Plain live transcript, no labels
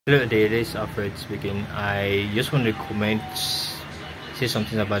Hello there, this is Alfred speaking. I just want to say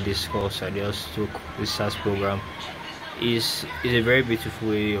something about this course I just took, this SAAS program. Is a very beautiful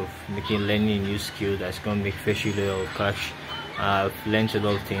way of learning a new skill that's going to make fresh a lot of cash. I've learned a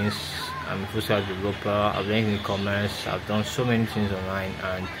lot of things. I'm a full stack developer. I've learned e-commerce. I've done so many things online,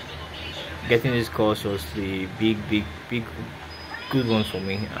 and getting this course was the big good one for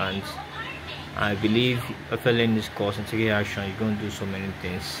me. And I believe after learning this course and taking action, you're going to do so many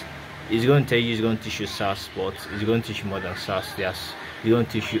things. It's going to tell you, it's going to teach you SaaS, but it's going to teach you more than SaaS. Yes, it's going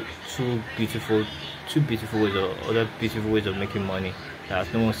to teach you two beautiful ways or other beautiful ways of making money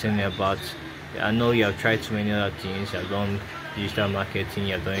that no one's telling you about. I know you have tried so many other things. You have done digital marketing,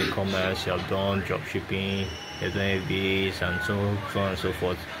 you have done e-commerce, you have done drop shipping, you have done FBAs, and so on and so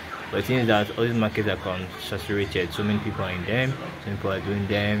forth. But the thing is that all these markets are saturated. So many people are in them, so many people are doing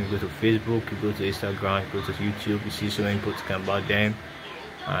them. You go to Facebook, you go to Instagram, you go to YouTube, you see so many people talking about them,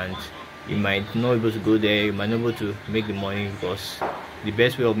 and you might not be able to go there, you might not be able to make the money, because the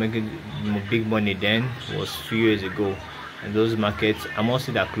best way of making big money then was 3 years ago. And those markets, I must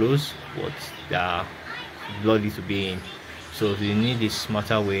say, they're close, but they're bloody to be in. So if you need a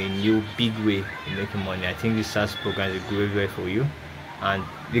smarter way, a new big way of making money, I think this SaaS program is a great way for you. And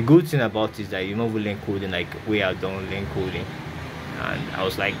the good thing about it is that you don't learn coding like we have done learn coding. And I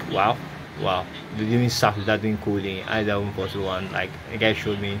was like, wow, they're doing stuff without doing coding. I that one possible, and like the guy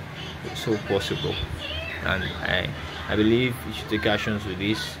showed me it's so possible. And I believe you should take actions with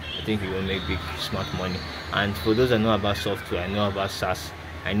this. I think you will make big smart money. And for those that know about software, I know about SaaS,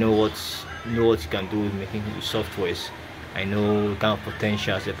 I know what you can do with making softwares. I know the kind of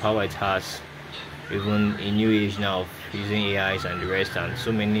potential, the power it has, even in new age now of using AIs and the rest, and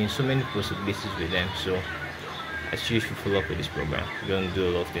so many possibilities with them. So I suggest you follow up with this program. You're going to do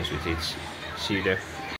a lot of things with it. See you there.